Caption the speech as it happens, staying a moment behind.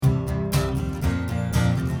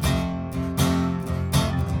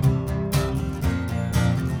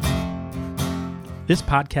This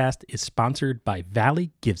podcast is sponsored by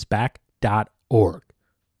valleygivesback.org.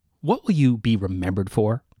 What will you be remembered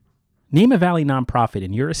for? Name a Valley nonprofit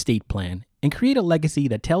in your estate plan and create a legacy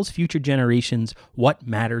that tells future generations what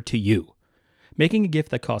mattered to you. Making a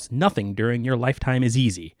gift that costs nothing during your lifetime is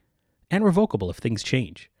easy and revocable if things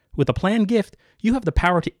change. With a planned gift, you have the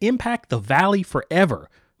power to impact the Valley forever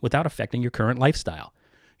without affecting your current lifestyle.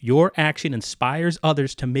 Your action inspires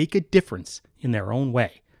others to make a difference in their own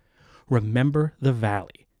way. Remember the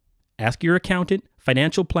Valley. Ask your accountant,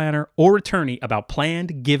 financial planner, or attorney about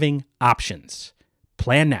planned giving options.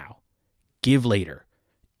 Plan now. Give later.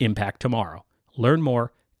 Impact tomorrow. Learn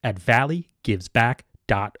more at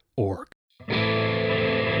valleygivesback.org.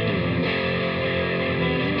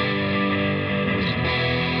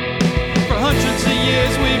 For hundreds of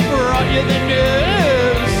years we've brought you the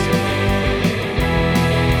news.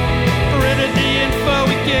 Printed the info,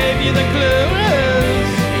 we gave you the clues.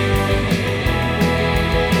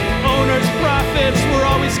 Owners' profits were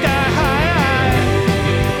always sky high.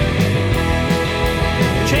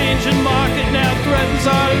 Changing market now threatens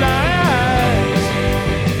our lives.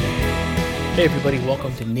 Hey everybody,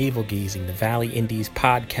 welcome to Navel Gazing, the Valley Indies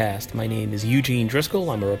podcast. My name is Eugene Driscoll.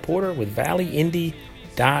 I'm a reporter with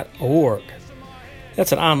valleyindy.org.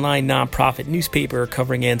 That's an online nonprofit newspaper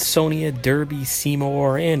covering Ansonia, Derby,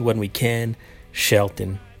 Seymour, and when we can,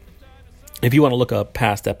 Shelton. If you want to look up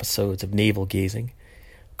past episodes of Navel Gazing,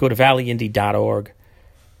 go to valleyindy.org.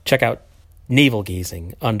 Check out Navel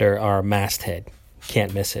Gazing under our masthead.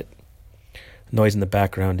 Can't miss it. Noise in the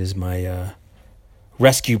background is my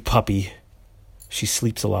rescue puppy. She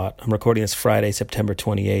sleeps a lot. I'm recording this Friday, September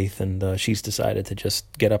 28th, and she's decided to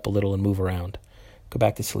just get up a little and move around. Go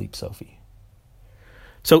back to sleep, Sophie.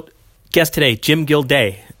 So, guest today, Jim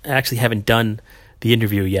Gilday. I actually haven't done the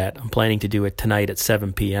interview yet. I'm planning to do it tonight at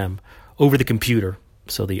 7 p.m. over the computer,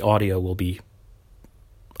 so the audio will be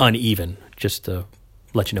uneven, just to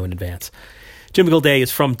let you know in advance. Jim Gilday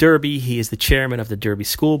is from Derby. He is the chairman of the Derby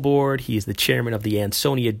School Board. He is the chairman of the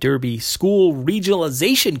Ansonia Derby School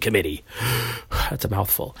Regionalization Committee. That's a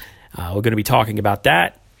mouthful. We're going to be talking about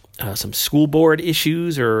that, some school board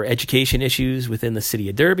issues or education issues within the city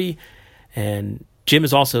of Derby. And Jim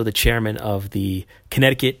is also the chairman of the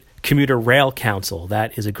Connecticut Commuter Rail Council.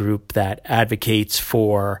 That is a group that advocates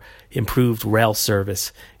for improved rail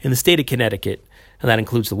service in the state of Connecticut, and that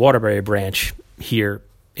includes the Waterbury branch here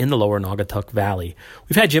in the lower Naugatuck Valley.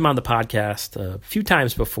 We've had Jim on the podcast a few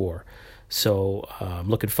times before, so I'm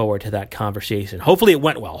looking forward to that conversation. Hopefully it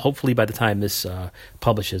went well. Hopefully by the time this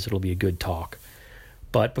publishes, it'll be a good talk.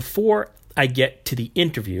 But before I get to the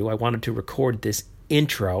interview, I wanted to record this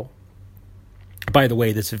intro. By the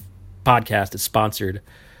way, this podcast is sponsored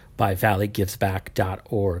by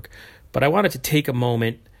valleygivesback.org. But I wanted to take a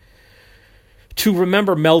moment to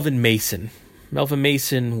remember Melvin Mason. Melvin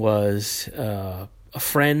Mason was a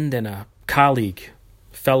friend and a colleague,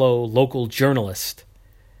 fellow local journalist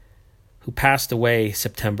who passed away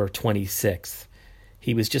September 26th.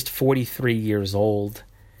 He was just 43 years old.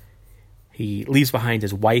 He leaves behind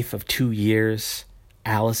his wife of 2 years,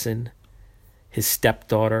 Allison, his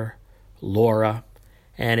stepdaughter, Laura,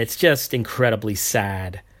 and it's just incredibly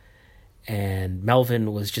sad. And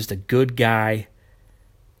Melvin was just a good guy.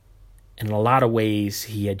 In a lot of ways,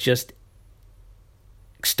 he had just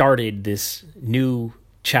started this new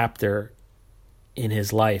chapter in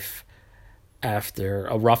his life after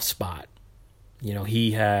a rough spot. You know,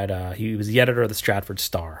 he was the editor of the Stratford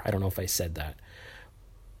Star. I don't know if I said that.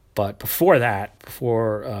 But before that,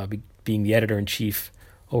 being the editor-in-chief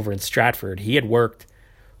over in Stratford, he had worked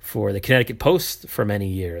for the Connecticut Post for many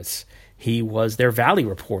years. He was their Valley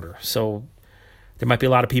reporter. So there might be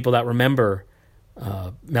a lot of people that remember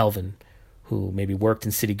Melvin, who maybe worked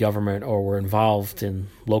in city government or were involved in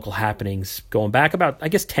local happenings going back about, I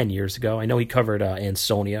guess, 10 years ago. I know he covered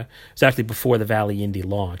Ansonia. It was actually before the Valley Indy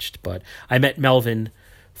launched. But I met Melvin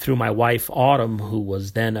through my wife, Autumn, who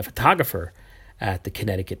was then a photographer at the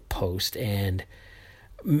Connecticut Post. And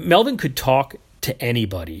Melvin could talk to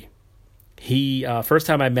anybody. He, first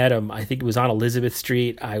time I met him, I think it was on Elizabeth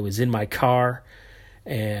Street. I was in my car,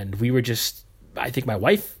 and we were just, I think my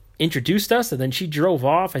wife introduced us, and then she drove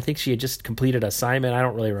off. I think she had just completed an assignment. I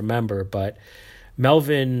don't really remember, but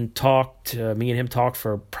Melvin me and him talked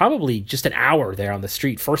for probably just an hour there on the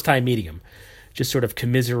street. First time meeting him, just sort of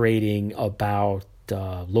commiserating about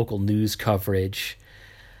local news coverage.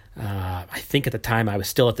 I think at the time I was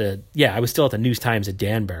still at the News Times at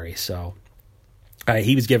Danbury, so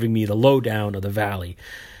he was giving me the lowdown of the Valley.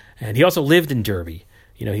 And he also lived in Derby.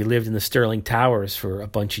 You know, he lived in the Sterling Towers for a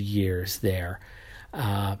bunch of years there.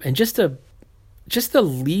 And just the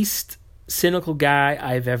least cynical guy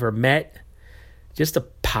I've ever met. just a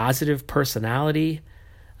positive personality,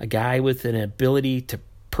 a guy with an ability to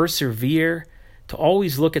persevere, to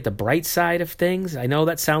always look at the bright side of things. I know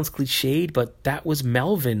that sounds cliched, but that was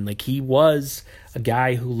Melvin. Like, he was a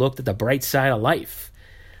guy who looked at the bright side of life.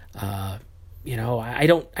 I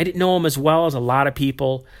didn't know him as well as a lot of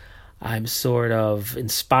people. I'm sort of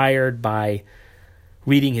inspired by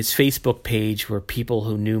reading his Facebook page where people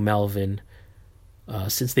who knew Melvin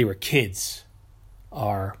since they were kids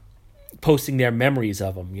are posting their memories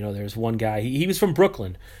of him. There's one guy, he was from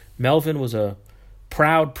Brooklyn. Melvin was a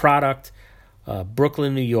proud product,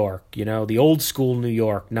 Brooklyn, New York, the old school New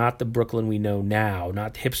York, not the Brooklyn we know now,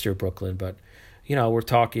 not hipster Brooklyn, but, we're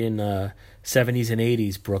talking 70s and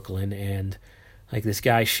 80s Brooklyn. And like this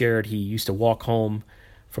guy shared, he used to walk home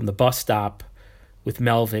from the bus stop with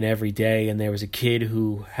Melvin every day, and there was a kid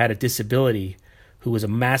who had a disability who was a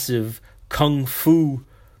massive kung fu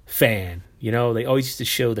fan. They always used to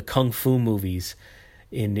show the kung fu movies.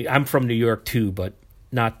 I'm from New York too, but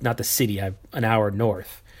not the city. I'm an hour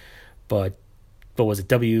north. But was it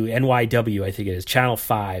NYW, I think it is, Channel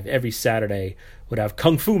 5, every Saturday would have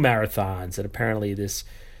kung fu marathons, and apparently this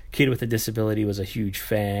kid with a disability was a huge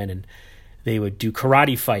fan, and they would do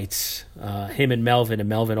karate fights, him and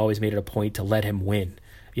Melvin always made it a point to let him win,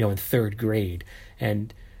 in third grade.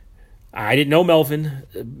 And I didn't know Melvin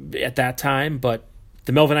at that time, but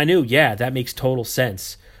the Melvin I knew, yeah, that makes total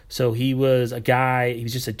sense. So he was a guy, he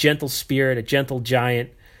was just a gentle spirit, a gentle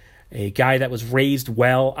giant, a guy that was raised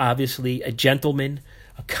well, obviously, a gentleman,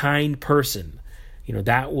 a kind person.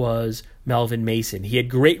 That was Melvin Mason. He had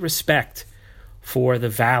great respect for the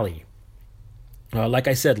Valley. Like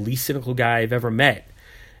I said, least cynical guy I've ever met.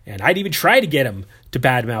 And I'd even try to get him to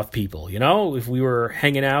badmouth people, if we were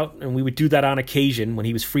hanging out, and we would do that on occasion when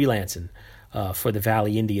he was freelancing for the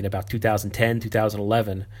Valley Indy in about 2010,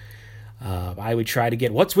 2011. I would try to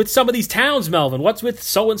get, what's with some of these towns, Melvin? What's with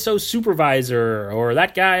so-and-so supervisor or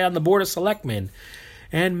that guy on the Board of Selectmen?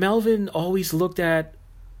 And Melvin always looked at,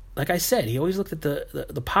 like I said, he always looked at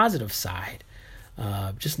the positive side,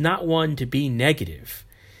 just not one to be negative.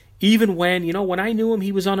 Even when, when I knew him,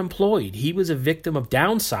 he was unemployed. He was a victim of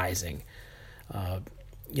downsizing,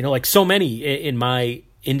 like so many in my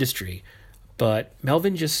industry. But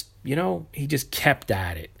Melvin just, he just kept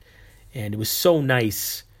at it. And it was so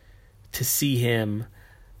nice to see him.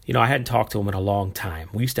 I hadn't talked to him in a long time.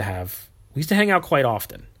 We used to hang out quite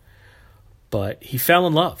often. But he fell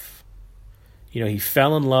in love. He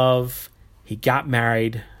fell in love. He got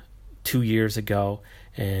married 2 years ago.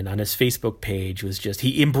 And on his Facebook page was just,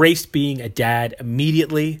 he embraced being a dad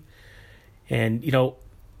immediately. And,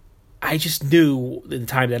 I just knew in the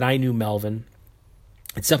time that I knew Melvin,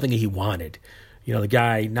 it's something that he wanted. The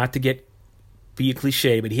guy, not to be a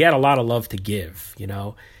cliche, but he had a lot of love to give,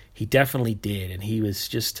 He definitely did. And he was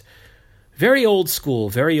just very old school,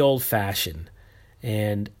 very old fashioned,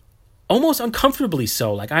 and almost uncomfortably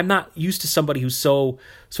so. Like, I'm not used to somebody who's so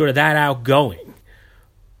sort of that outgoing,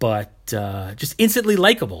 but just instantly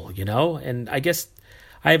likable, And I guess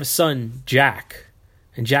I have a son, Jack,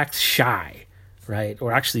 and Jack's shy, right?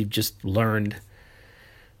 Or actually just learned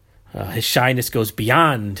his shyness goes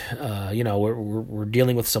beyond, we're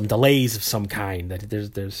dealing with some delays of some kind. That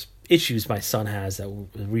there's issues my son has that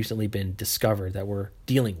have recently been discovered that we're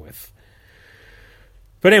dealing with.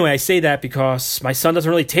 But anyway, I say that because my son doesn't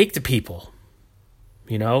really take to people.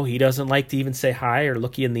 He doesn't like to even say hi or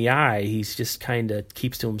look you in the eye. He's just kind of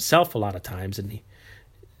keeps to himself a lot of times, and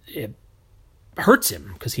it hurts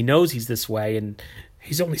him because he knows he's this way, and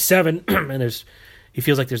he's only 7, and he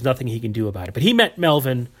feels like there's nothing he can do about it. But he met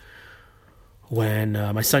Melvin when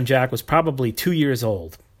my son Jack was probably 2 years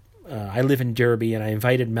old. I live in Derby, and I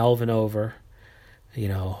invited Melvin over,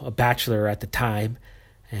 a bachelor at the time,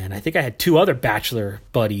 and I think I had 2 other bachelor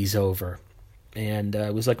buddies over, and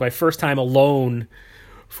it was like my first time alone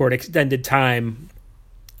for an extended time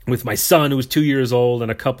with my son, who was 2 years old, and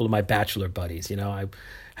a couple of my bachelor buddies. I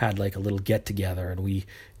had like a little get together, and we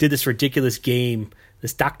did this ridiculous game,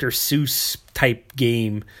 this Dr. Seuss type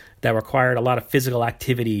game that required a lot of physical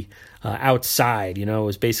activity outside. It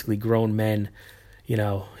was basically grown men,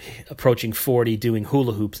 approaching 40, doing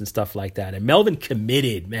hula hoops and stuff like that. And Melvin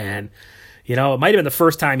committed, man. It might have been the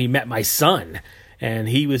first time he met my son, and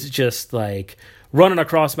he was just like running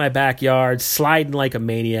across my backyard, sliding like a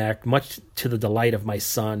maniac, much to the delight of my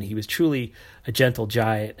son. He was truly a gentle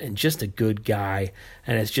giant and just a good guy,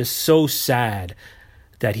 and it's just so sad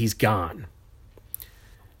that he's gone.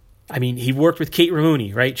 I mean, he worked with Kate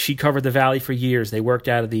Ramuni, right? She covered the Valley for years. They worked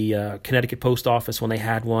out of the Connecticut Post Office when they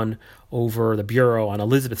had one over the Bureau on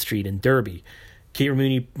Elizabeth Street in Derby. Kate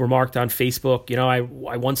Ramuni remarked on Facebook,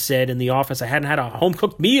 I once said in the office I hadn't had a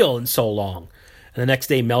home-cooked meal in so long. And the next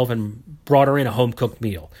day, Melvin brought her in a home-cooked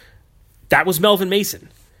meal. That was Melvin Mason.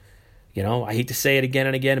 You know, I hate to say it again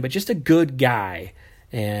and again, but just a good guy.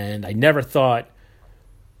 And I never thought,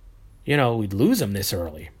 you know, we'd lose him this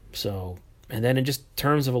early. So, and then in just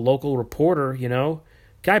terms of a local reporter, you know,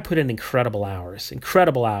 guy put in incredible hours, you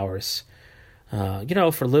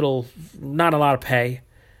know, for little, not a lot of pay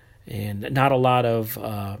and not a lot of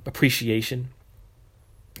appreciation.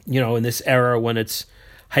 You know, in this era when it's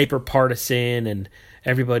hyper partisan and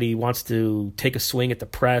everybody wants to take a swing at the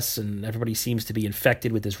press and everybody seems to be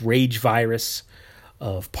infected with this rage virus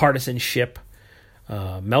of partisanship,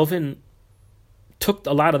 Melvin took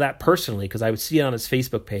a lot of that personally, because I would see it on his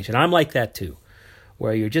Facebook page, and I'm like that too,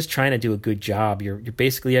 where you're just trying to do a good job. You're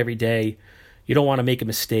basically every day, you don't want to make a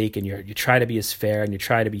mistake, and you try to be as fair and you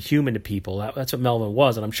try to be human to people. That's what Melvin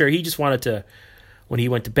was, and I'm sure he just wanted to, when he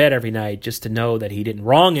went to bed every night, just to know that he didn't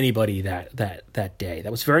wrong anybody that day.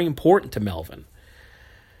 That was very important to Melvin.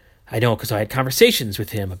 I know, because I had conversations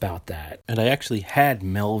with him about that. And I actually had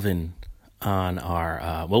Melvin on our,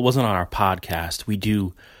 well, it wasn't on our podcast. We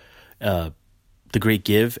do The Great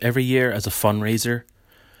Give every year as a fundraiser.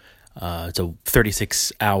 It's a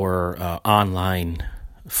 36-hour online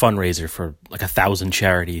fundraiser for like 1,000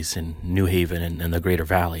 charities in New Haven and the Greater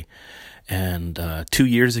Valley. And 2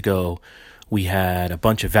 years ago, we had a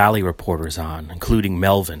bunch of Valley reporters on, including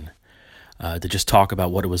Melvin, to just talk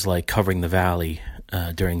about what it was like covering the Valley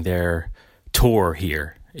during their tour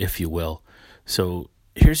here, if you will. So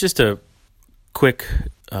here's just a quick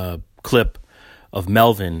clip of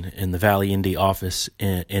Melvin in the Valley Indy office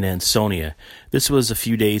in Ansonia. This was a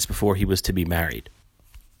few days before he was to be married.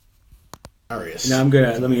 Now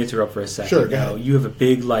let me interrupt for a second. Sure, go now, ahead. you have a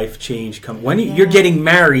big life change coming. When you're getting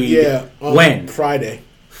married? Yeah. When? Friday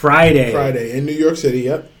in New York City.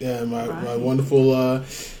 Yep. Yeah, my wonderful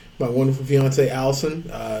fiance Allison.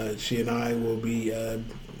 She and I will be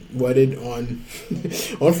wedded on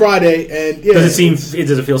Friday, and yeah. Does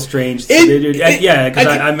it feel strange? Yeah, because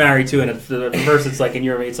I'm married too, and at first it's like in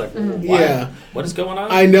your it's like, what is going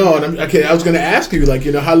on? I know, and I was going to ask you, like,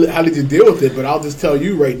 you know, how did you deal with it? But I'll just tell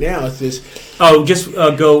you right now, it's just. Oh, just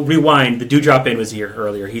go rewind. The Dewdrop In was here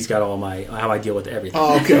earlier. He's got all how I deal with everything.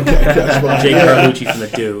 Oh, okay. That's right. Jake Carlucci from the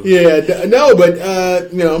Dew. Yeah, no, but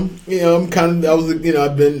I'm kind of.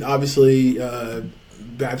 I've been obviously.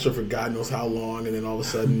 Bachelor for God knows how long, and then all of a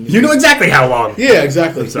sudden you know exactly how long. Yeah,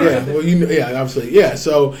 exactly. Yeah, well, obviously, yeah.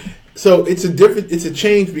 So it's a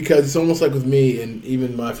change, because it's almost like with me, and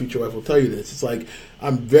even my future wife will tell you this. It's like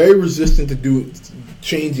I'm very resistant to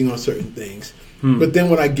changing on certain things, but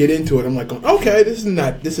then when I get into it, I'm like, okay, this isn't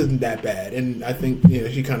that bad, and I think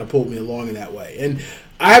she kind of pulled me along in that way, and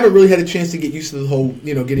I haven't really had a chance to get used to the whole,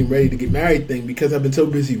 getting ready to get married thing, because I've been so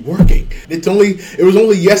busy working. It was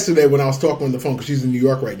only yesterday when I was talking on the phone, because she's in New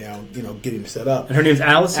York right now, getting set up. And her name's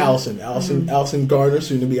Allison? Allison Gardner,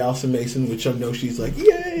 soon to be Allison Mason, which I know she's like,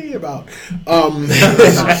 yay about.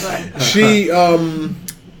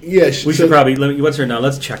 We should probably. What's her now?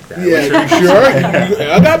 Let's check that. Yeah, sure.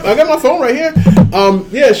 I got my phone right here.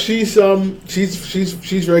 She's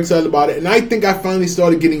very excited about it, and I think I finally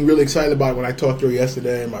started getting really excited about it when I talked to her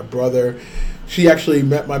yesterday. And my brother, she actually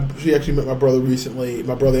met my brother recently,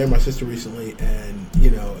 my brother and my sister recently, and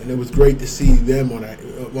and it was great to see them on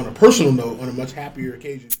a personal note, on a much happier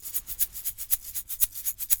occasion.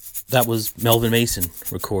 That was Melvin Mason,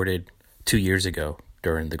 recorded 2 years ago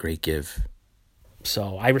during The Great Give.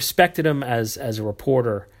 So I respected him as a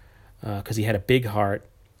reporter because he had a big heart,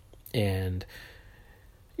 and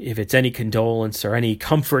if it's any condolence or any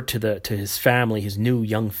comfort to his family, his new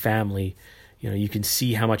young family, you can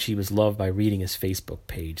see how much he was loved by reading his Facebook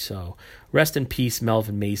page. So rest in peace,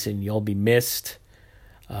 Melvin Mason. You'll be missed.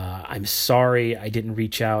 I'm sorry I didn't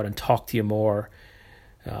reach out and talk to you more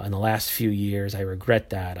in the last few years. I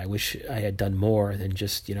regret that. I wish I had done more than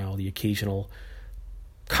just the occasional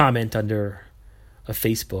comment under a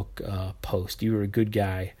Facebook post. You were a good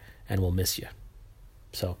guy, and we'll miss you.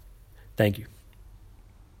 So, thank you.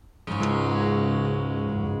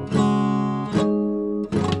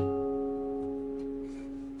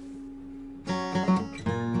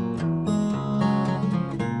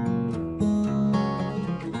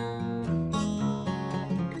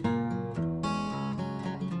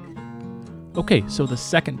 Okay, so the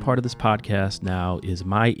second part of this podcast now is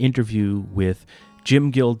my interview with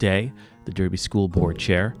Jim Gilday, the Derby School Board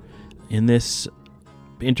Chair. In this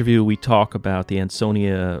interview, we talk about the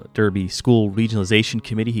Ansonia Derby School Regionalization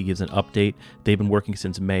Committee. He gives an update. They've been working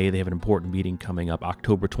since May. They have an important meeting coming up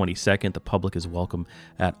October 22nd. The public is welcome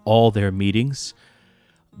at all their meetings.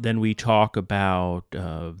 Then we talk about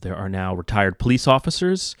there are now retired police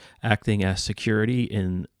officers acting as security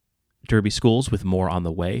in Derby schools, with more on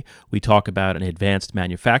the way. We talk about an advanced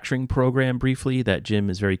manufacturing program briefly that Jim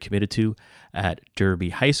is very committed to at Derby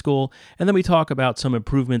High School. And then we talk about some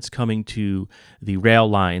improvements coming to the rail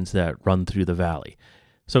lines that run through the valley.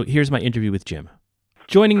 So here's my interview with Jim.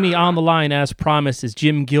 Joining me on the line, as promised, is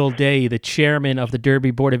Jim Gilday, the chairman of the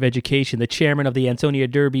Derby Board of Education, the chairman of the Ansonia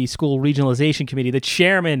Derby School Regionalization Committee, the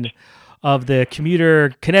chairman of the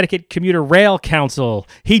Connecticut Commuter Rail Council.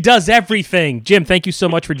 He does everything. Jim, thank you so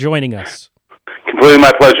much for joining us. Completely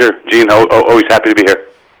my pleasure, Gene. Always happy to be here.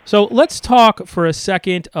 So let's talk for a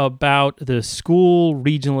second about the School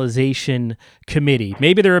Regionalization Committee.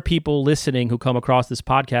 Maybe there are people listening who come across this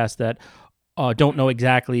podcast that don't know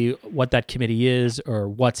exactly what that committee is or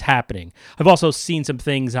what's happening. I've also seen some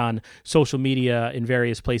things on social media in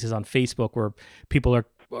various places on Facebook where people are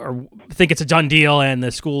think it's a done deal and the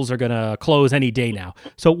schools are going to close any day now.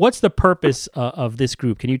 So what's the purpose of this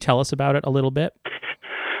group? Can you tell us about it a little bit?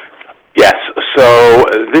 Yes. So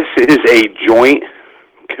this is a joint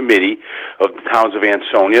committee of the towns of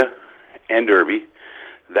Ansonia and Derby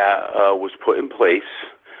that was put in place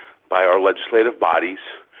by our legislative bodies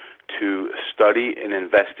to study and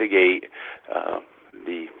investigate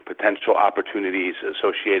the potential opportunities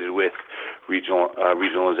associated with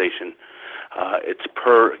regionalization. It's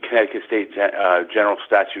per Connecticut State General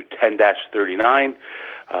Statute 10-39,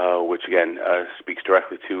 which again speaks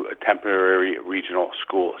directly to a temporary regional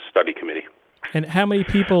school study committee. And how many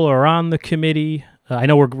people are on the committee? I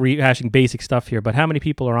know we're rehashing basic stuff here, but how many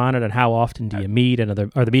people are on it, and how often do you meet? And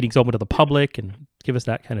are the meetings open to the public? And give us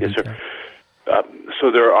that kind of detail. Sir. So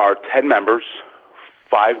there are 10 members,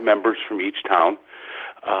 5 members from each town.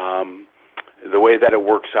 The way that it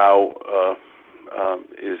works out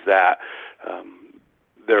is that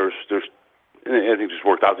there's I think it just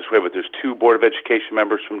worked out this way, but there's 2 Board of Education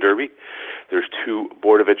members from Derby. There's 2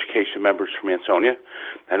 Board of Education members from Ansonia.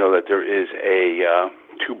 I know that there is a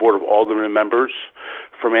 2 Board of Aldermen members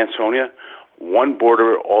from Ansonia, 1 Board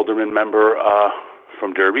of Aldermen member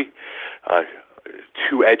from Derby,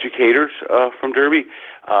 2 educators from Derby,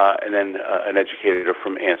 and then an educator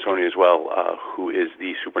from Ansonia as well, who is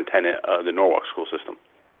the superintendent of the Norwalk school system.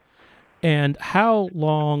 And how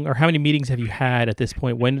long or how many meetings have you had at this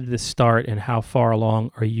point? When did this start, and how far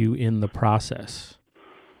along are you in the process?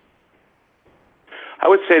 I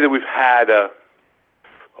would say that we've had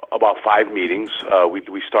about 5 meetings.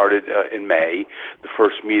 We started in May. The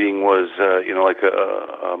first meeting was, like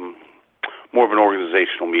a more of an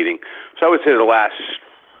organizational meeting. So I would say the last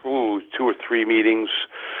 2 or 3 meetings,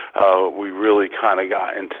 we really kind of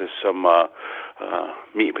got into some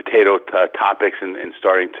meat and potato topics and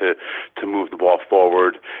starting to move the ball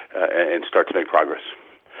forward and start to make progress.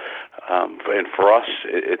 And for us,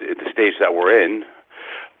 at the stage that we're in,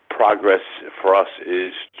 progress for us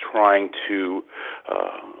is trying to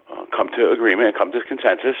come to agreement and come to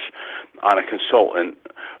consensus on a consultant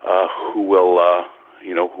who will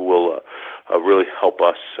really help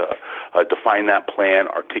us define that plan,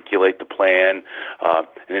 articulate the plan,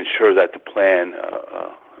 and ensure that the plan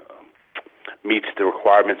meets the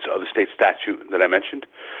requirements of the state statute that I mentioned.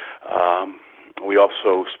 We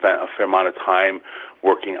also spent a fair amount of time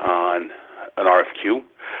working on an RFQ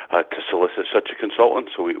to solicit such a consultant,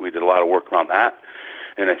 so we did a lot of work around that.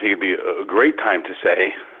 And I think it'd be a great time to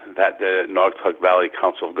say that the Naugatuck Valley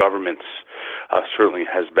Council of Governments certainly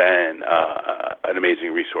has been an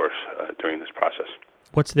amazing resource during this process.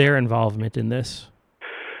 What's their involvement in this?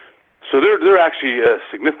 So they're actually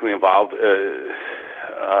significantly involved.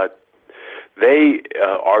 They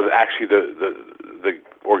are actually the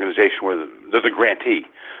organization where they're the grantee.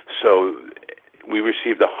 So we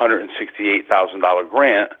received a $168,000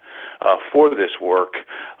 grant for this work,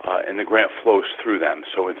 and the grant flows through them.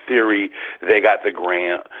 So in theory, they got the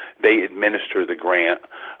grant, they administer the grant,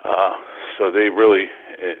 so they really,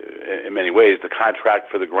 in many ways, the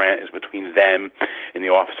contract for the grant is between them and the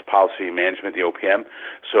Office of Policy and Management, the OPM.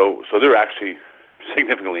 So they're actually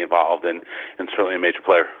significantly involved and certainly a major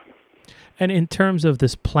player. And in terms of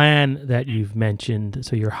this plan that you've mentioned,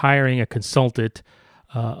 so you're hiring a consultant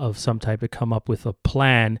of some type to come up with a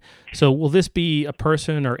plan. So will this be a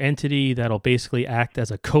person or entity that'll basically act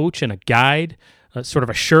as a coach and a guide, sort of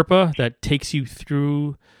a Sherpa that takes you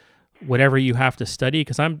through whatever you have to study?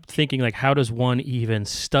 Because I'm thinking, like, how does one even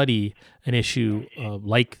study an issue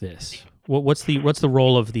like this? What's the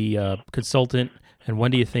role of the consultant, and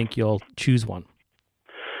when do you think you'll choose one?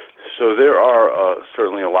 So there are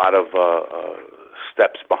certainly a lot of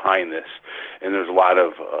steps behind this, and there's a lot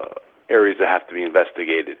of areas that have to be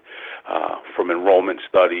investigated, from enrollment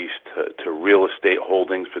studies to real estate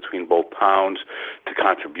holdings between both towns, to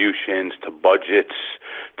contributions, to budgets,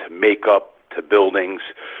 to makeup to buildings.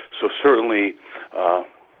 So certainly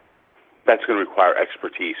that's going to require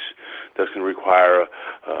expertise. That's going to require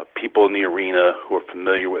people in the arena who are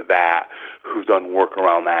familiar with that, who've done work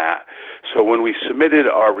around that. So when we submitted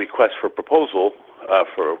our request for proposal,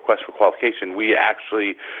 for a request for qualification, we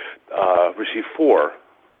actually received 4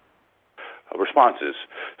 responses.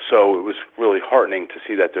 So it was really heartening to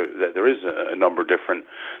see that there is a number of different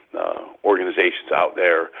organizations out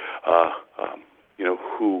there,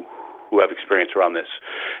 who have experience around this.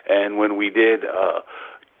 And when we did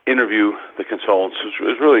interview the consultants, it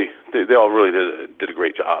was really, they all really did a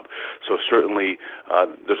great job. So certainly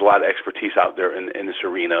there's a lot of expertise out there in this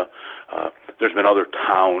arena. There's been other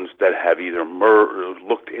towns that have either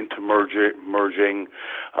looked into merging,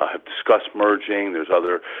 have discussed merging. There's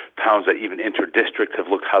other towns that even inter-district have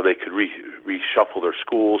looked how they could reshuffle their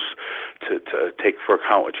schools to take for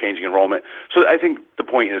account a changing enrollment. So I think the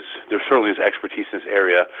point is there certainly is expertise in this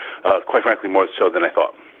area, quite frankly more so than I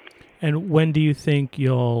thought. And when do you think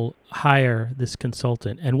you'll hire this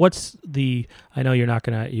consultant? And what's I know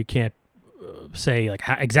you can't say like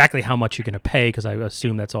exactly how much you're going to pay, because I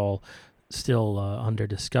assume that's all still under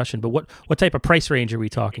discussion. But what type of price range are we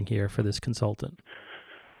talking here for this consultant?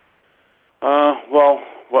 Well,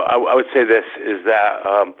 I would say this is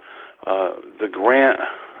that the grant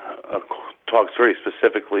talks very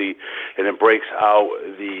specifically, and it breaks out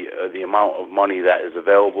the amount of money that is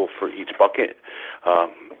available for each bucket.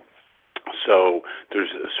 So there's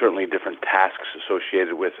certainly different tasks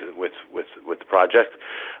associated with the project,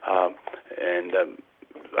 what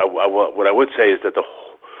I would say is that the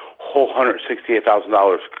whole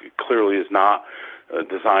 $168,000 clearly is not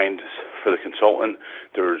designed for the consultant.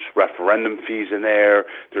 There's referendum fees in there.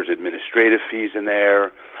 There's administrative fees in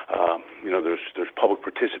there. There's public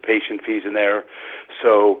participation fees in there.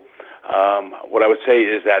 So what I would say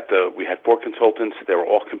is that we had 4 consultants. They were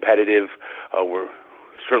all competitive. We're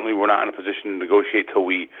not in a position to negotiate till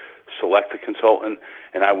we select a consultant,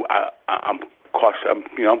 and I'm cautious. I'm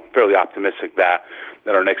fairly optimistic that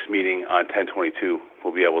our next meeting on 10/22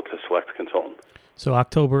 we'll be able to select a consultant. So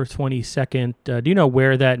October 22nd. Do you know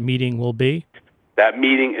where that meeting will be? That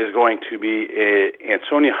meeting is going to be at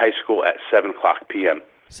Ansonia High School at 7:00 p.m.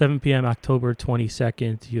 7 p.m. October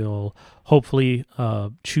 22nd. You'll hopefully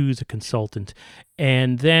choose a consultant.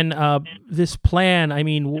 And then this plan, I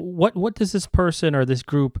mean, what does this person or this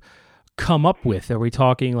group come up with? Are we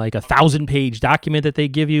talking like 1,000-page document that they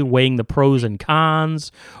give you weighing the pros and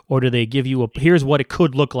cons? Or do they give you here's what it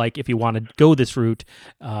could look like if you want to go this route,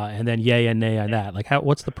 and then yay and nay on that? Like,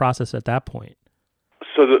 what's the process at that point?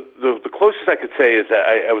 So the closest I could say is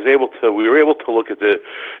that we were able to look at the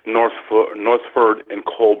Northford and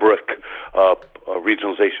Colebrook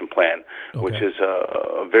regionalization plan, okay, which is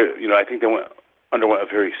a very, I think they underwent a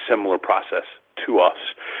very similar process to us.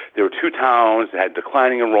 There were 2 towns that had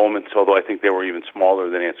declining enrollments, although I think they were even smaller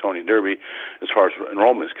than Ansonia Derby as far as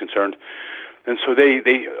enrollment is concerned. And so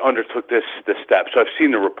they undertook this step. So I've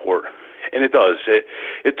seen the report, and it does.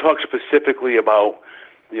 It talks specifically about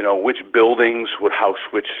which buildings would house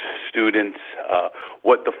which students,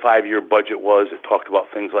 what the 5-year budget was. It talked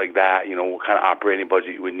about things like that, what kind of operating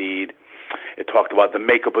budget you would need. It talked about the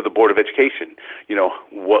makeup of the Board of Education,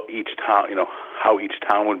 what each town, how each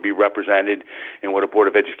town would be represented and what a Board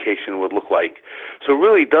of Education would look like. So it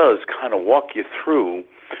really does kind of walk you through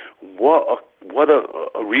what a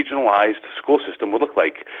regionalized school system would look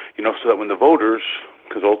like, so that when the voters,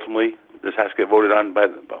 because ultimately this has to get voted on by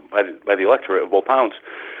the electorate of both towns,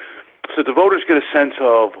 so the voters get a sense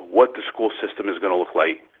of what the school system is going to look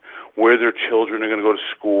like, where their children are going to go to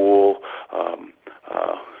school,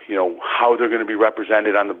 how they're going to be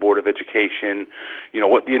represented on the Board of Education,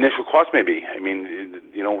 what the initial cost may be. I mean,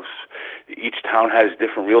 each town has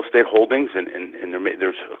different real estate holdings, and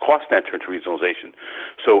there's a cost to enter into regionalization.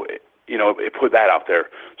 So, it put that out there.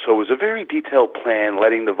 So it was a very detailed plan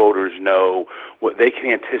letting the voters know what they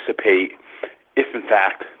can anticipate if, in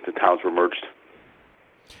fact, the towns were merged.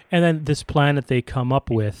 And then this plan that they come up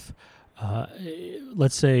with,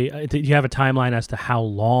 let's say, do you have a timeline as to how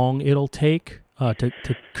long it'll take to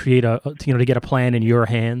create to get a plan in your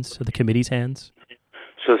hands, or the committee's hands?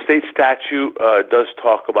 So the state statute does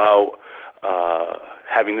talk about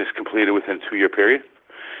having this completed within a 2-year period.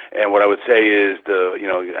 And what I would say is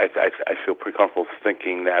I feel pretty comfortable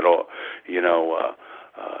thinking that all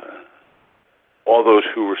those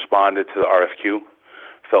who responded to the RFQ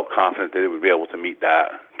felt confident that they would be able to meet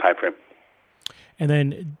that time frame. And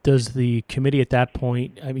then does the committee at that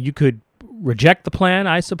point, I mean, you could reject the plan,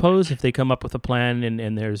 I suppose, if they come up with a plan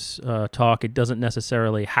and there's talk. It doesn't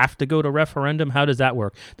necessarily have to go to referendum. How does that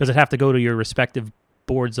work? Does it have to go to your respective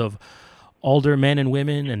boards of older men and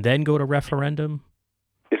women and then go to referendum?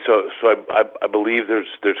 So I believe there's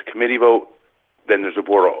a committee vote, then there's a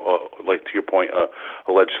board, like to your point,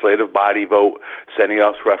 a legislative body vote, sending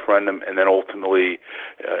out to referendum, and then ultimately,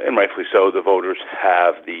 and rightfully so, the voters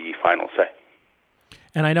have the final say.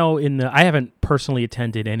 And I know I haven't personally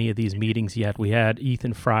attended any of these meetings yet. We had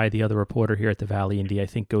Ethan Fry, the other reporter here at the Valley Indy, I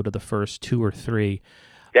think go to the first 2 or 3.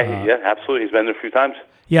 Yeah, absolutely. He's been there a few times.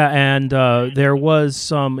 Yeah, and there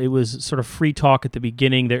was it was sort of free talk at the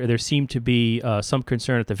beginning. There seemed to be some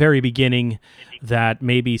concern at the very beginning that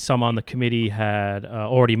maybe some on the committee had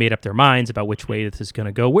already made up their minds about which way this is going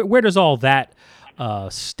to go. Where does all that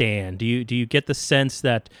stand? Do you get the sense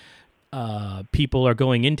that people are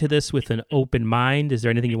going into this with an open mind? Is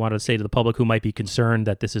there anything you want to say to the public who might be concerned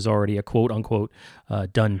that this is already a quote-unquote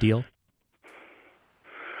done deal?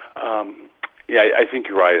 Yeah, I think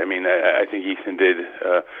you're right. I mean, I think Ethan did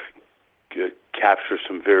capture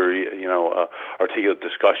some very, articulate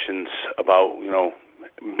discussions about,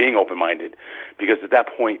 being open-minded, because at that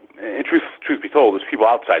point, and truth be told, there's people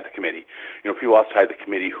outside the committee, people outside the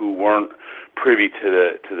committee who weren't privy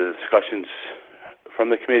to the discussions from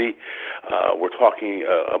the committee. We're talking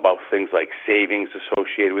about things like savings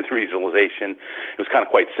associated with regionalization. It was kind of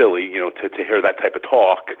quite silly, to hear that type of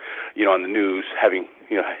talk, on the news,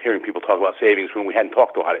 hearing people talk about savings when we hadn't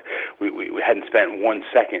talked about it. We hadn't spent 1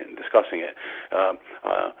 second discussing it.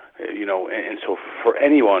 And so for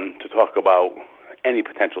anyone to talk about any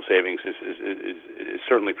potential savings is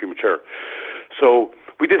certainly premature. So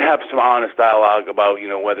we did have some honest dialogue about,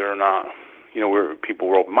 whether or not, people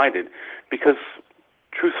were open-minded, because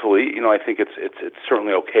truthfully, I think it's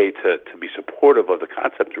certainly okay to be supportive of the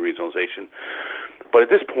concept of regionalization. But at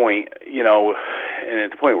this point, and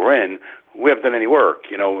at the point we're in, we haven't done any work,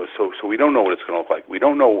 so we don't know what it's going to look like. We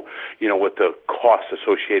don't know, what the costs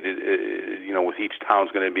associated, with each town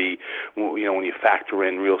is going to be, when you factor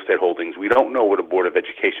in real estate holdings. We don't know what a Board of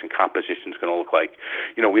Education composition is going to look like.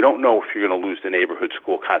 We don't know if you're going to lose the neighborhood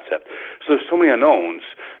school concept. So there's so many unknowns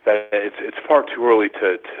that it's far too early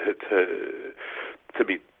to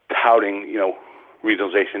be touting,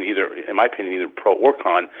 regionalization, either, in my opinion, either pro or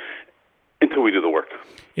con, until we do the work.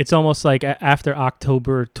 It's almost like after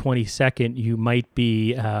October 22nd, you might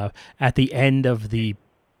be at the end of the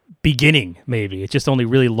beginning, maybe. It just only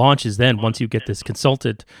really launches then once you get this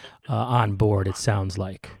consultant on board, it sounds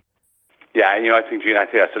like. Yeah, I think, Gene,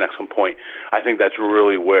 that's an excellent point. I think that's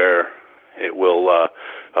really where it will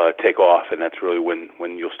take off, and that's really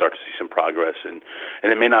when you'll start to see some progress. And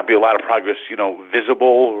it may not be a lot of progress,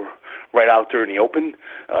 visible right out there in the open,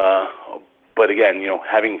 but again,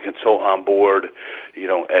 having a consultant on board,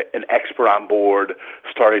 an expert on board,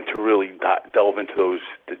 starting to really delve into those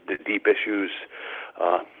the deep issues,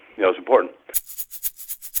 is important.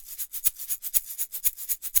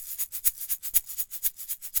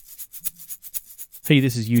 Hey,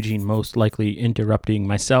 this is Eugene, most likely interrupting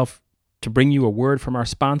myself to bring you a word from our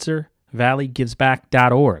sponsor,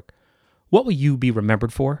 valleygivesback.org. What will you be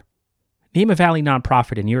remembered for? Name a Valley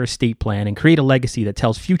nonprofit in your estate plan and create a legacy that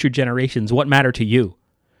tells future generations what matter to you.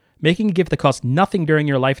 Making a gift that costs nothing during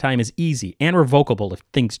your lifetime is easy and revocable if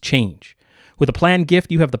things change. With a planned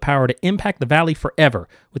gift, you have the power to impact the Valley forever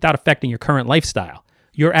without affecting your current lifestyle.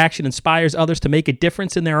 Your action inspires others to make a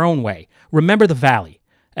difference in their own way. Remember the Valley.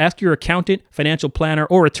 Ask your accountant, financial planner,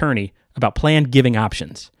 or attorney about planned giving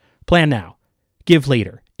options. Plan now. Give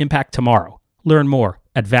later. Impact tomorrow. Learn more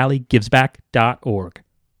at valleygivesback.org.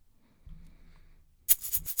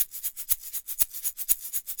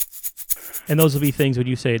 And those will be things, when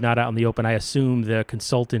you say not out in the open, I assume the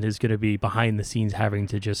consultant is going to be behind the scenes having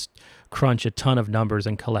to just crunch a ton of numbers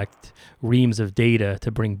and collect reams of data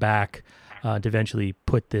to bring back to eventually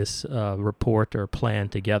put this report or plan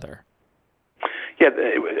together. Yeah,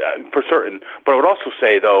 for certain. But I would also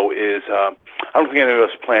say, though, is I don't think any of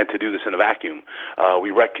us plan to do this in a vacuum.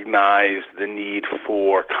 We recognize the need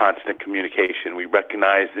for constant communication. We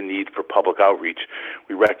recognize the need for public outreach.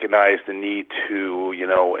 We recognize the need to,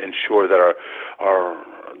 ensure that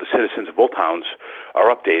the citizens of both towns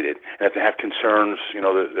are updated. And if they have concerns,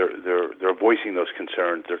 they're voicing those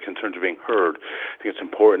concerns. Their concerns are being heard. I think it's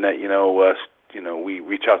important that, we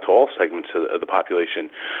reach out to all segments of the population,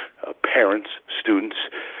 parents, students,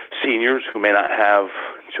 seniors who may not have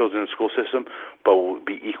children in the school system, but will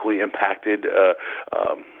be equally impacted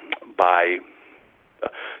by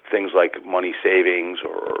things like money savings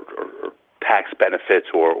or tax benefits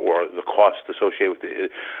or the cost associated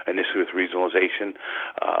with initially with regionalization,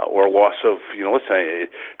 or loss of, listen,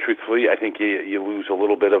 truthfully, I think you lose a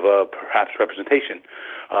little bit of perhaps representation,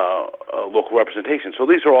 local representation. So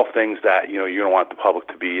these are all things that, you don't want the public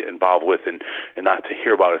to be involved with and not to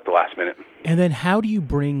hear about it at the last minute. And then how do you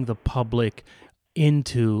bring the public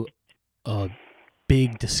into a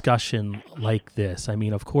big discussion like this? I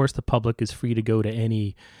mean, of course, the public is free to go to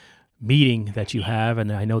any meeting that you have,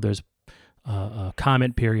 and I know there's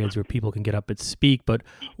comment periods where people can get up and speak, but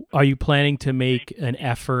are you planning to make an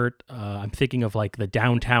effort? I'm thinking of like the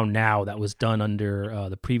Downtown Now that was done under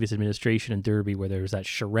the previous administration in Derby, where there was that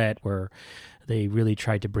charrette where they really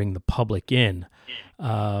tried to bring the public in.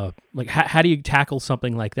 Like, how do you tackle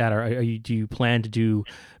something like that? Do you plan to do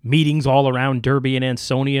meetings all around Derby and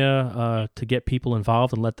Ansonia to get people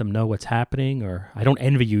involved and let them know what's happening? Or I don't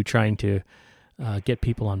envy you trying to get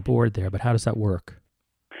people on board there, but how does that work?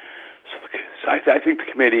 So I think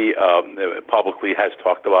the committee publicly has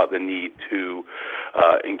talked about the need to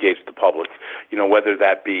engage the public, whether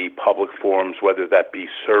that be public forums, whether that be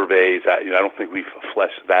surveys. I don't think we've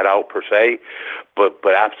fleshed that out per se, but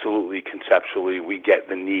absolutely conceptually we get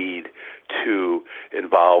the need to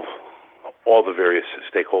involve all the various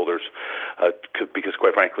stakeholders, because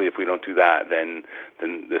quite frankly, if we don't do that, then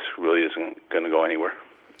this really isn't going to go anywhere.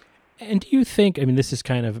 And do you think, I mean, this is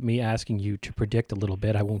kind of me asking you to predict a little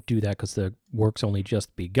bit. I won't do that because the work's only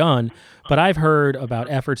just begun. But I've heard about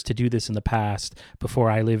efforts to do this in the past before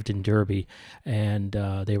I lived in Derby, and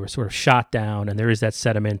they were sort of shot down. And there is that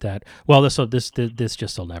sentiment that, well, this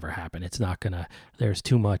just will never happen. It's not going to, there's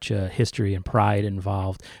too much history and pride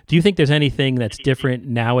involved. Do you think there's anything that's different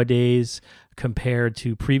nowadays compared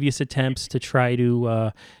to previous attempts to try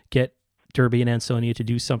to get Derby and Ansonia to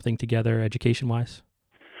do something together education-wise?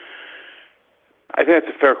 I think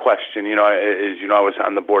that's a fair question. As you know, I was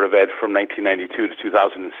on the Board of Ed from 1992 to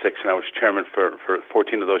 2006, and I was chairman for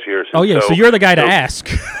 14 of those years. Oh, yeah, so you're the guy to ask.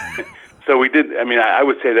 So we did, I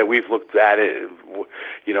would say that we've looked at it,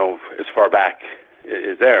 as far back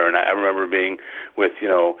as there. And I remember being with,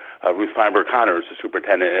 Ruth Feinberg-Connors, the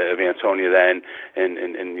superintendent of Ansonia then, and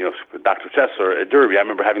Dr. Chesler at Derby. I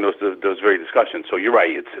remember having those very discussions. So you're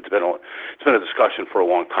right, it's been a discussion for a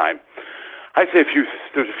long time. I'd say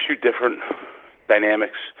there's a few different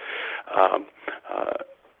dynamics, and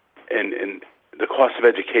the cost of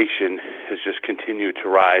education has just continued to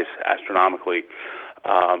rise astronomically,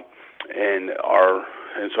 and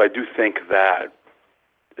so I do think that,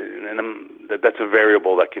 that's a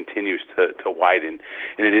variable that continues to widen,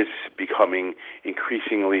 and it is becoming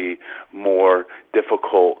increasingly more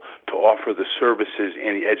difficult to offer the services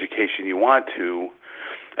and the education you want to,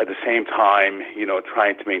 at the same time,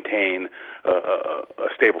 trying to maintain a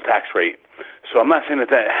stable tax rate. So I'm not saying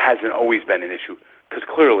that hasn't always been an issue, because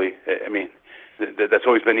clearly, that's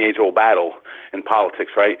always been the age-old battle in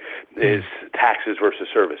politics, right? Is taxes versus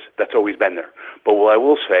service. That's always been there. But what I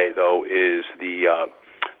will say, though, is the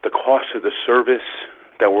cost of the service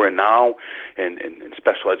that we're in now, and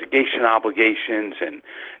special education obligations, and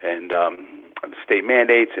state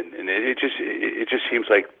mandates, and it just seems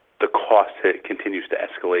like the cost continues to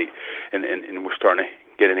escalate, and we're starting to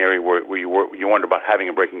get an area where you wonder about having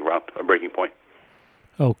a breaking point.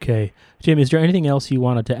 Okay. Jim, is there anything else you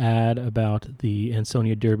wanted to add about the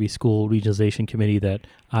Ansonia Derby School Regionalization Committee that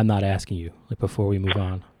I'm not asking you before we move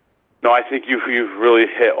on? No, I think you've really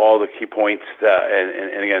hit all the key points,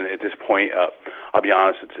 and again, at this point, I'll be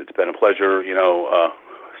honest, it's been a pleasure,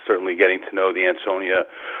 certainly getting to know the Ansonia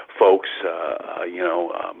folks,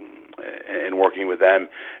 and working with them,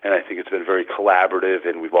 and I think it's been very collaborative,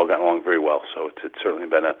 and we've all gotten along very well. So it's certainly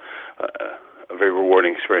been a very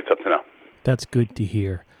rewarding experience up to now. That's good to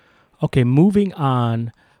hear. Okay, moving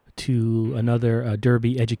on to another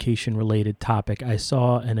Derby education-related topic. I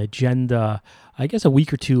saw an agenda, I guess a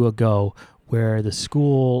week or two ago, where the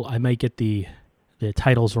school, I might get the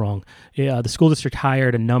titles wrong, the school district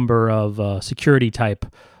hired a number of security-type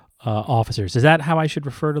officers. Is that how I should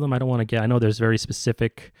refer to them? I don't want to I know there's very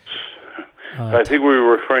specific... I think we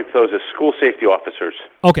were referring to those as school safety officers.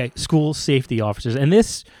 Okay, school safety officers. And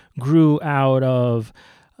this grew out of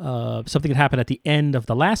something that happened at the end of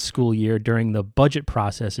the last school year during the budget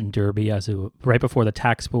process in Derby, right before the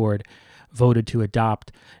tax board voted to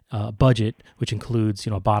adopt a budget, which includes,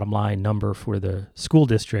 a bottom line number for the school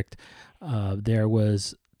district. There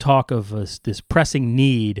was talk of this pressing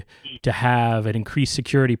need to have an increased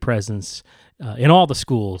security presence in all the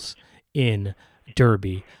schools in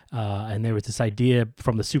Derby. And there was this idea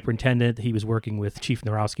from the superintendent. He was working with Chief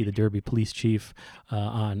Narowski, the Derby police chief,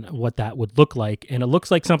 on what that would look like. And it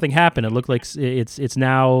looks like something happened. It looked like it's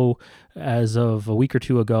now, as of a week or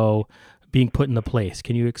two ago, being put into place.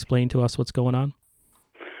 Can you explain to us what's going on?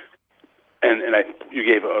 And you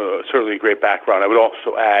gave certainly a great background. I would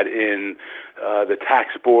also add in the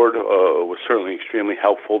tax board was certainly extremely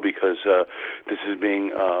helpful because this is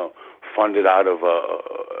being funded out of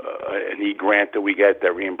an e-grant that we get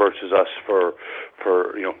that reimburses us for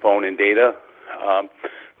phone and data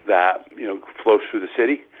that flows through the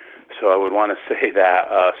city. So I would want to say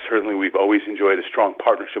that certainly we've always enjoyed a strong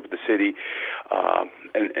partnership with the city,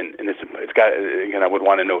 and it's got, again, I would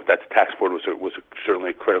want to note that the tax board was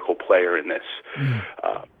certainly a critical player in this.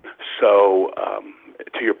 So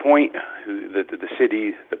to your point, the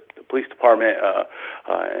city, the police department,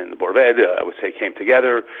 and the Board of Ed, I would say, came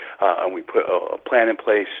together, and we put a plan in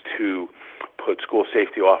place to put school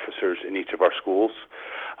safety officers in each of our schools.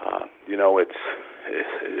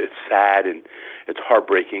 It's sad and it's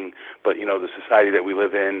heartbreaking, but the society that we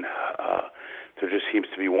live in, there just seems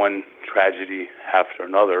to be one tragedy after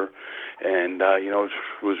another, and it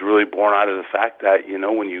was really born out of the fact that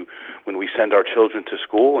when we send our children to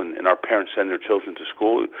school and our parents send their children to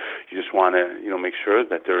school, you just want to make sure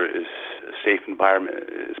that there is a safe environment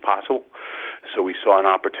as possible. So we saw an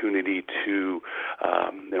opportunity to,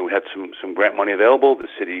 we had some grant money available. The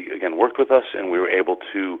city, again, worked with us, and we were able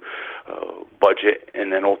to budget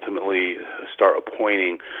and then ultimately start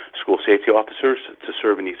appointing school safety officers to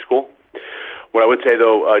serve in each school. What I would say,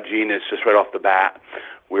 though, Gene, is just right off the bat,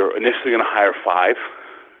 we're initially going to hire 5,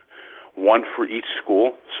 one for each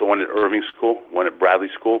school, so one at Irving School, one at Bradley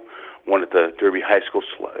School, one at the Derby High School,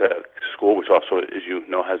 which also, as you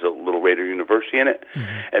know, has a Little Raider University in it,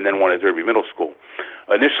 and then one at Derby Middle School.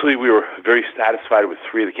 Initially, we were very satisfied with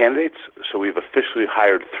 3 of the candidates, so we've officially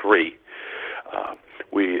hired 3.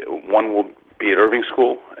 One will be at Irving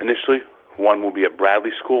School initially, one will be at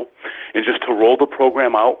Bradley School, and just to roll the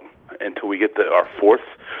program out until we get our 4th,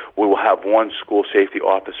 we will have one school safety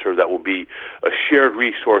officer that will be a shared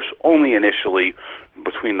resource only initially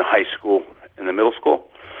between the high school and the middle school.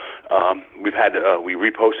 We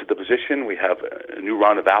reposted the position. We have a new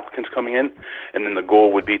round of applicants coming in, and then the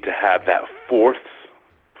goal would be to have that 4th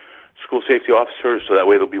school safety officer, so that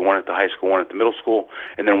way there'll be one at the high school, one at the middle school,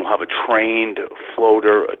 and then we'll have a trained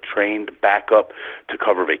floater, a trained backup to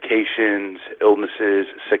cover vacations, illnesses,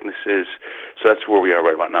 sicknesses. So that's where we are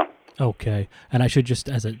right about now. Okay. And I should just,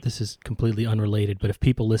 this is completely unrelated, but if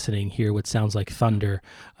people listening hear what sounds like thunder,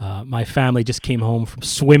 my family just came home from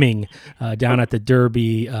swimming down at the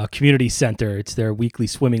Derby Community Center. It's their weekly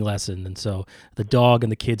swimming lesson. And so the dog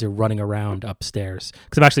and the kids are running around upstairs,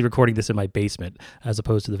 because I'm actually recording this in my basement as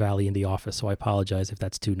opposed to the Valley in the office. So I apologize if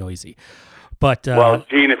that's too noisy. But well,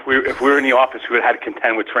 Gene, if we were in the office, we would have had to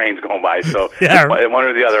contend with trains going by. So yeah, one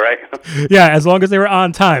or the other, right? Yeah, as long as they were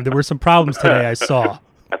on time. There were some problems today, I saw.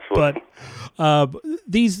 Absolutely. But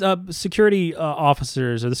these security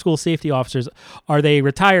officers or the school safety officers, are they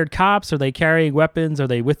retired cops? Are they carrying weapons? Are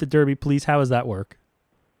they with the Derby Police? How does that work?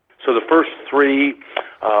 So the first 3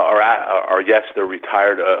 are yes, they're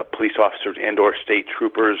retired police officers and/or state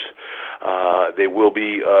troopers. They will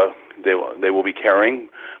be carrying,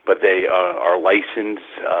 but they are licensed.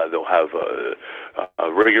 They'll have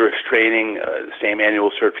rigorous training, the same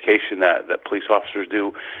annual certification that police officers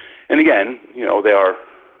do. And again, they are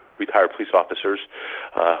retired police officers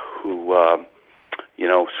who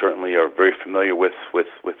certainly are very familiar with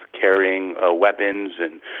carrying weapons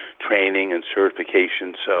and training and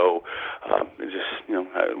certification. So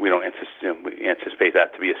we don't anticipate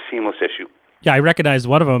that to be a seamless issue. Yeah, I recognized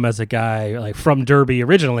one of them as a guy like from Derby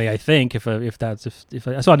originally. I think if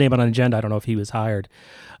I saw a name on an agenda, I don't know if he was hired.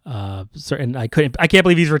 And I can't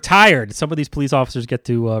believe he's retired. Some of these police officers get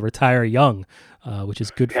to retire young, which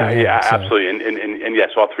is good for him. Yeah, so. Absolutely. And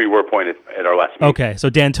yes, all 3 were appointed at our last meeting. Okay,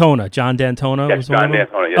 so John D'Antona yes, was one of them?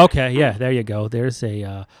 D'Antona, yes. Okay, yeah, there you go. There's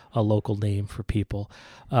a local name for people.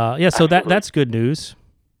 So that's good news.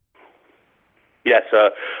 Yes,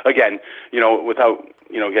 again, without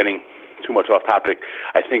getting too much off topic,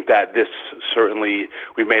 I think that this certainly,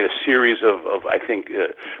 we've made a series of I think,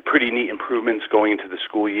 pretty neat improvements going into the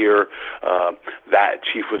school year. That,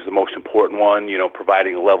 Chief, was the most important one,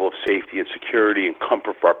 providing a level of safety and security and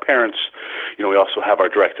comfort for our parents. We also have our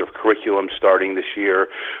director of curriculum starting this year,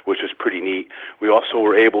 which is pretty neat. We also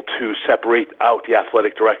were able to separate out the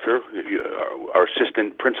athletic director. Our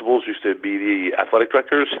assistant principals used to be the athletic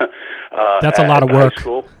directors. That's a lot of work. High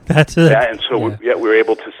school. That's it. Yeah, and so we were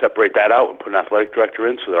able to separate that out and put an athletic director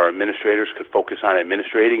in so that our administrators could focus on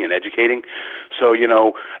administrating and educating. So,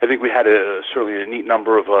 I think we had certainly a neat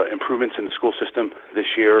number of improvements in the school system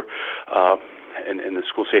this year, and the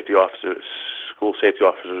school safety officers school safety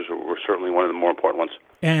officers were certainly one of the more important ones.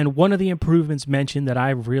 And one of the improvements mentioned that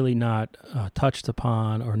I've really not touched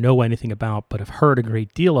upon or know anything about, but have heard a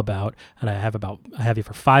great deal about, and I have you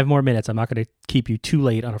for 5 more minutes. I'm not going to keep you too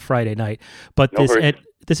late on a Friday night, but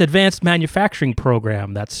this advanced manufacturing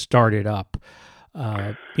program that started up.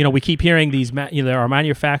 We keep hearing these. There are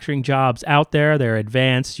manufacturing jobs out there. They're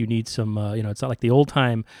advanced. You need some. It's not like the old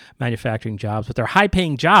time manufacturing jobs, but they're high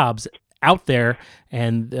paying jobs out there,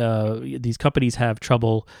 and these companies have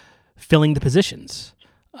trouble filling the positions.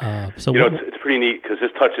 It's pretty neat because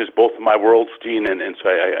this touches both of my worlds, Gene, and so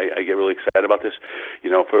I get really excited about this.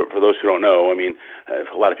 For those who don't know, I mean,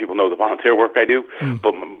 a lot of people know the volunteer work I do,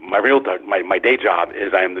 but my day job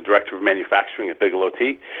is I am the director of manufacturing at Bigelow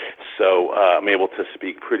Tea, so I'm able to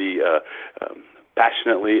speak pretty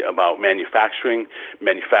passionately about manufacturing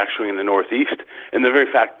in the Northeast, and the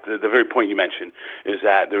very point you mentioned is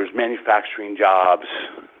that there's manufacturing jobs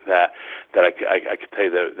that I could tell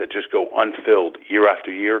you that just go unfilled year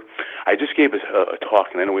after year. I just gave a talk,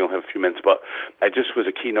 and I know we only have a few minutes, but I just was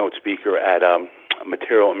a keynote speaker at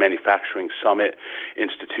Material and Manufacturing Summit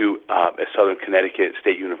Institute at Southern Connecticut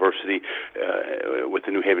State University with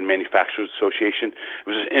the New Haven Manufacturers Association. It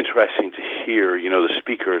was just interesting to hear, the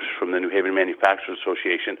speakers from the New Haven Manufacturers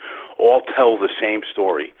Association all tell the same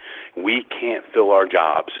story. We can't fill our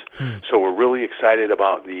jobs. So we're really excited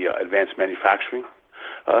about the Advanced Manufacturing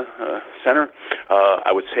Center.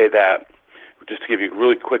 I would say that, just to give you a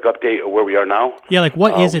really quick update of where we are now. Yeah, like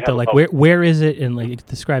what is it though? Like where is it? And like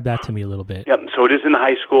describe that to me a little bit. Yeah, so it is in the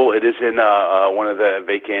high school. It is in one of the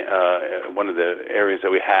vacant, one of the areas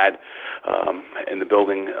that we had in the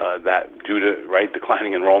building that due to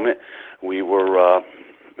declining enrollment, we were.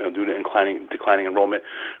 Due to declining enrollment,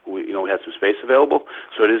 we had some space available.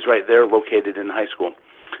 So it is right there, located in the high school.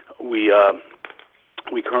 We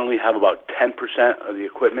currently have about 10% of the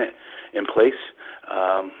equipment in place,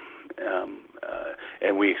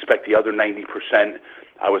 and we expect the other 90%,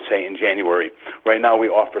 I would say, in January. Right now, we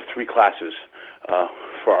offer 3 classes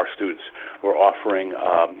for our students. We're offering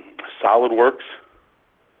SolidWorks,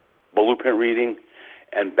 blueprint reading,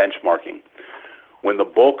 and benchmarking. When the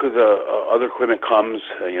bulk of the other equipment comes,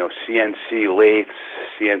 CNC lathes,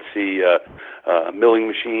 CNC milling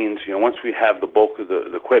machines, once we have the bulk of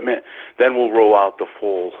the equipment, then we'll roll out the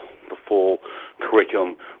full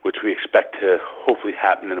curriculum, which we expect to hopefully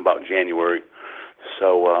happen in about January.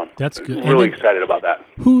 So that's good. Really excited about that.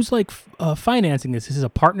 Who's financing this? Is this a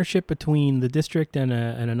partnership between the district and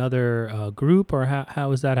another group, or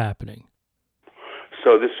how is that happening?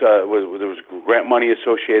 So there was grant money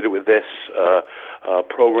associated with this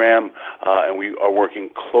program, and we are working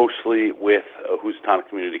closely with Housatonic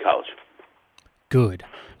Community College. Good.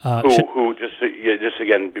 Who just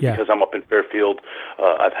again, because I'm up in Fairfield,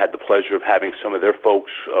 I've had the pleasure of having some of their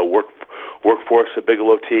folks work for us at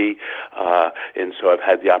Bigelow Tea, and so I've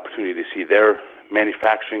had the opportunity to see their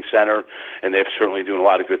manufacturing center, and they're certainly doing a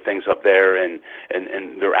lot of good things up there, and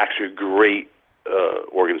they're actually a great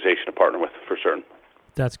organization to partner with for certain.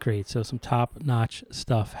 That's great. So some top-notch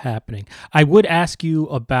stuff happening. I would ask you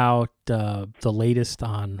about the latest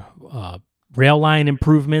on rail line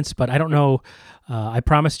improvements, but I don't know. I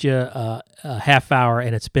promised you a half hour,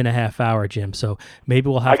 and it's been a half hour, Jim. So maybe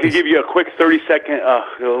we'll have. I can give you a quick 30-second,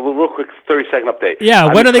 real quick 30-second update.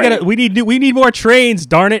 Yeah, when are they gonna? We need more trains.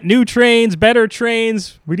 Darn it, new trains, better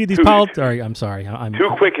trains. We need these. I'm sorry. Two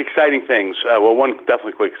quick exciting things. One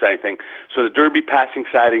definitely quick exciting thing. So the Derby passing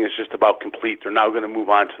siding is just about complete. They're now going to move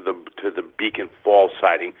on to the Beacon Falls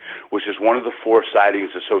siding, which is one of the 4 sidings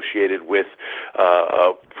associated with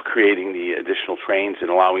creating the additional trains and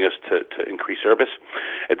allowing us to increase service.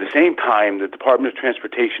 At the same time, the Department of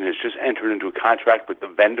Transportation has just entered into a contract with the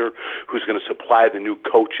vendor who's going to supply the new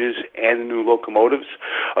coaches and the new locomotives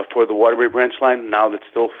for the Waterbury branch line. Now that's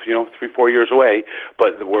still 3-4 years away,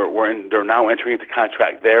 but they're now entering into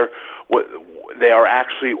contract there. They are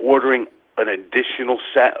actually ordering an additional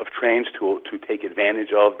set of trains to take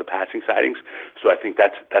advantage of the passing sidings. So I think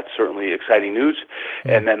that's certainly exciting news.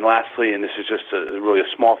 And then lastly, and this is just really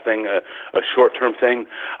a small thing, a short-term thing,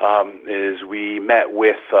 is we met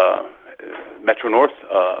with Metro North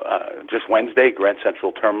just Wednesday, Grand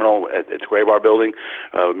Central Terminal at Square Bar Building,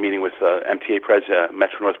 meeting with MTA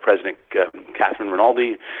Metro North President Catherine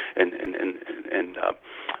Rinaldi and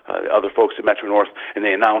other folks at Metro North, and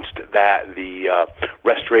they announced that the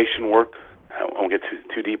restoration work, I won't get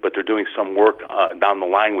too deep, but they're doing some work down the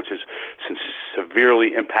line, which is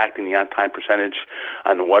severely impacting the on-time percentage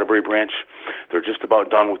on the Waterbury branch. They're just about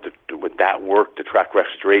done with that work, the track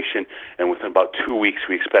restoration, and within about 2 weeks,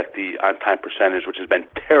 we expect the on-time percentage, which has been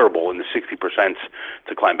terrible in the 60%,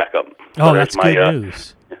 to climb back up. Oh, that's good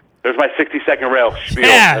news. There's my 60-second rail spiel.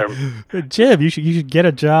 Yeah, Jim, you should get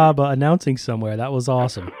a job announcing somewhere. That was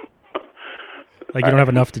awesome. Like you don't have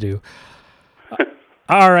enough to do.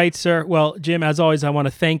 All right, sir. Well, Jim, as always, I want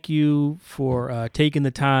to thank you for taking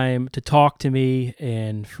the time to talk to me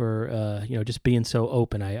and for just being so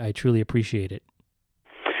open. I truly appreciate it.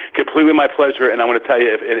 Completely my pleasure, and I want to tell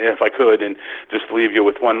you, if I could, and just leave you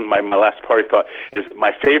with my last party thought, is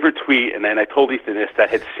my favorite tweet, and then I told Ethan this, that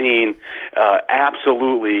I had seen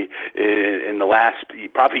absolutely in the last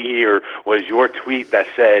probably year, was your tweet that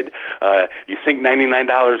said, you think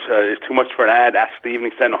 $99 is too much for an ad? Ask the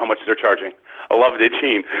Evening Sentinel how much they're charging. I loved it,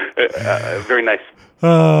 Gene. Very nice.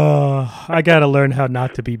 I got to learn how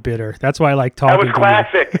not to be bitter. That's why I like talking to you. That was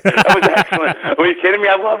classic. That was excellent. Are you kidding me?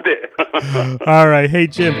 I loved it. All right. Hey,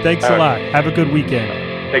 Jim, thanks a lot. Have a good weekend.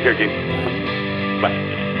 Take care, Gene. Bye.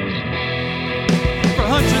 For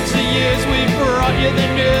hundreds of years we brought you the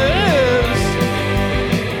news.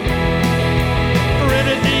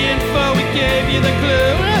 Printed the info, we gave you the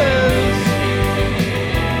clues.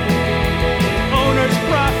 Owners'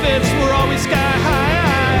 profits were always sky high.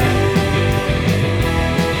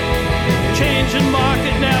 Changing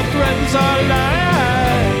market now threatens our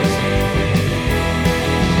lives.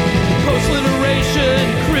 Post-literation,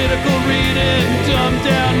 critical reading, dumbed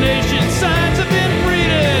down nation, signs of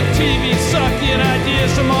inbreeding. TV sucking ideas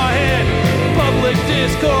from our head. Public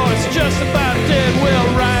discourse just about dead. We'll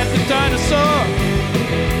ride the dinosaur.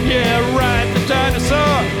 Yeah, ride the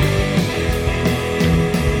dinosaur.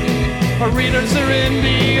 Our readers are in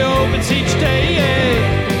the opens each day.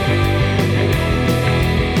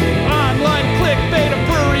 Clickbait, a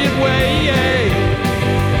prurient way.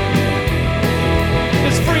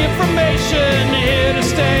 It's free information here to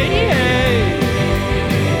stay.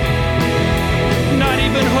 Not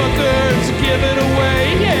even hookers give it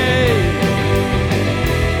away.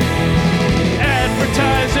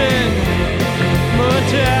 Advertising,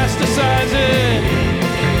 metastasizing,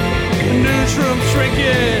 newsroom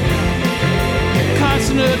shrinking,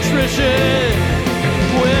 constant attrition.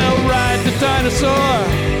 We'll ride the dinosaur.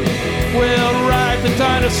 We'll ride the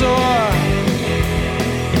dinosaur.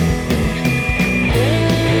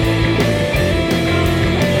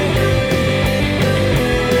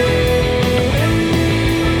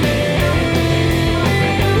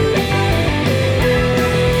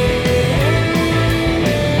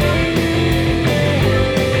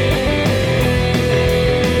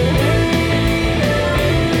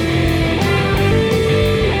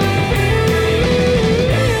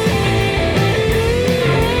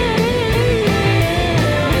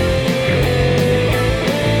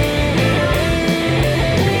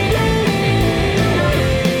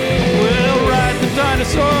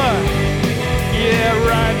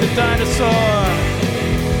 Dinosaur.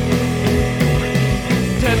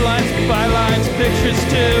 Deadlines, bylines, pictures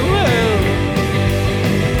too.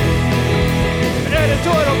 An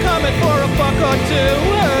editorial comment for $1 or $2.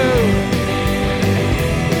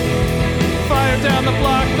 Fire down the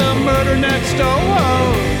block, the murder next door.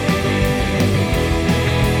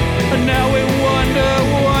 And now we wonder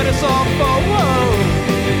what it's all for.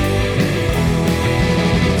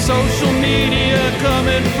 Social media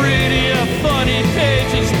coming free to you, funny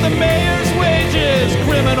pages, the mayor's wages,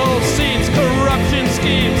 criminal seats, corruption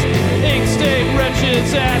schemes, ink state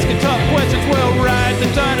wretches asking tough questions. We'll ride the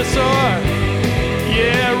dinosaur.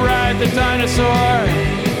 Yeah, ride the dinosaur.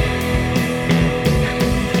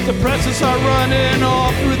 The presses are running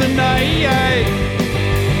all through the night.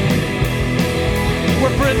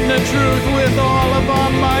 We're printing the truth with all of our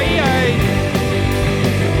might.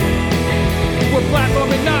 We're platform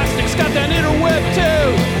agnostics, got that interweb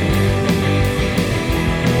too.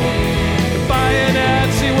 Buy an ad,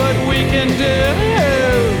 see what we can do.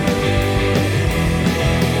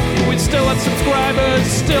 We still have subscribers,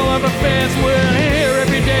 still have our fans. We're here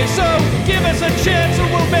every day, so give us a chance and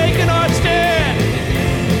we'll make an art stand.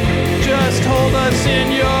 Just hold us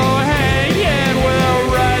in your hand, and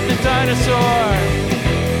we'll ride the dinosaur.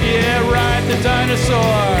 Yeah, ride the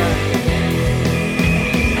dinosaur.